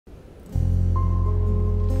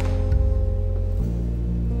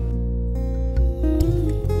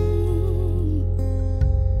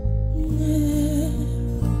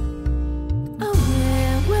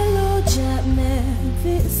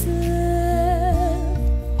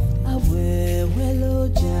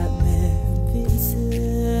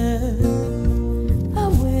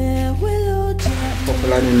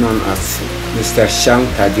known as Mr. Shang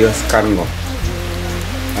Thaddeus.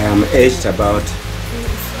 I am aged about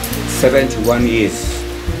 71 years.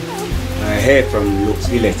 I hail from Luke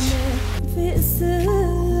Village.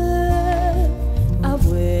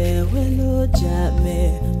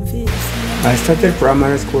 I started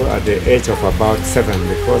primary school at the age of about 7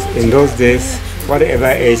 because in those days, whatever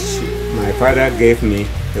age my father gave me,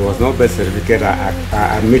 there was no birth certificate.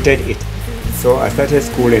 I admitted it. So I started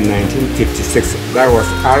school in 1956. That was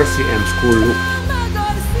RCM school.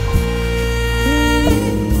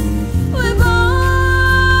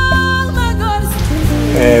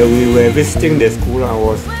 We were visiting the school. I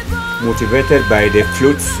was motivated by the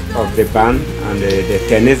flutes of the band and the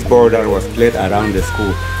tennis ball that was played around the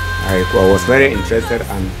school. I was very interested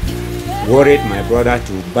and worried my brother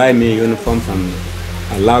to buy me uniforms and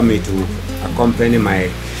allow me to accompany my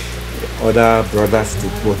other brothers to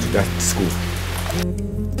go to that school.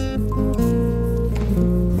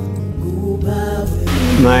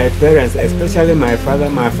 My parents, especially my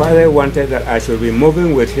father wanted that I should be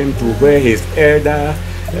moving with him to where his elder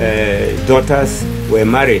daughters were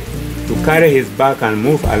married, to carry his bag and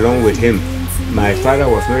move along with him. My father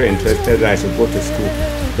was very interested that I should go to school,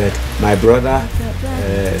 but my brother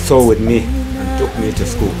saw with me and took me to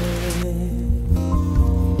school.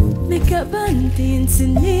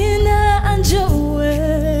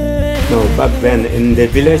 No, back then in the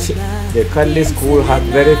village, the Catholic school had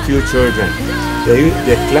very few children.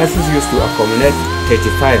 The classes used to accommodate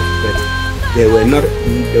 35, but they were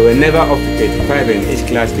never up to 35 in each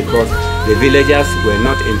class because the villagers were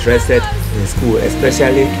not interested in school,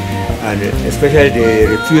 especially they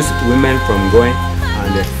refused women from going.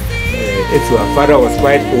 And if your father was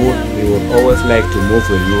quite old, he would always like to move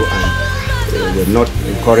with you and would not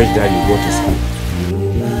encourage that you go to school.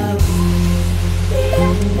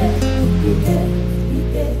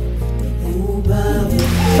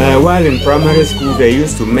 While in primary school, they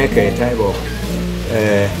used to make a type of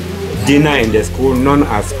dinner in the school known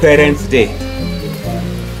as Parents' Day.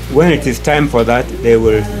 When it is time for that, they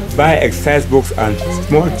will buy exercise books and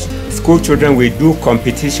small school children will do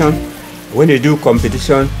competition. When they do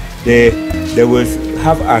competition, they will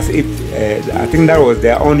have as if, I think that was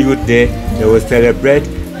their own youth day, they will celebrate,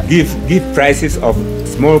 give prizes of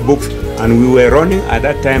small books, and we were running at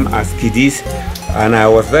that time as kiddies, and I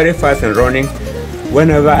was very fast in running.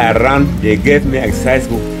 Whenever I ran, they gave me exercise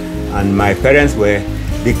book, and my parents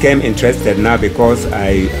became interested now because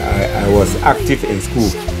I was active in school.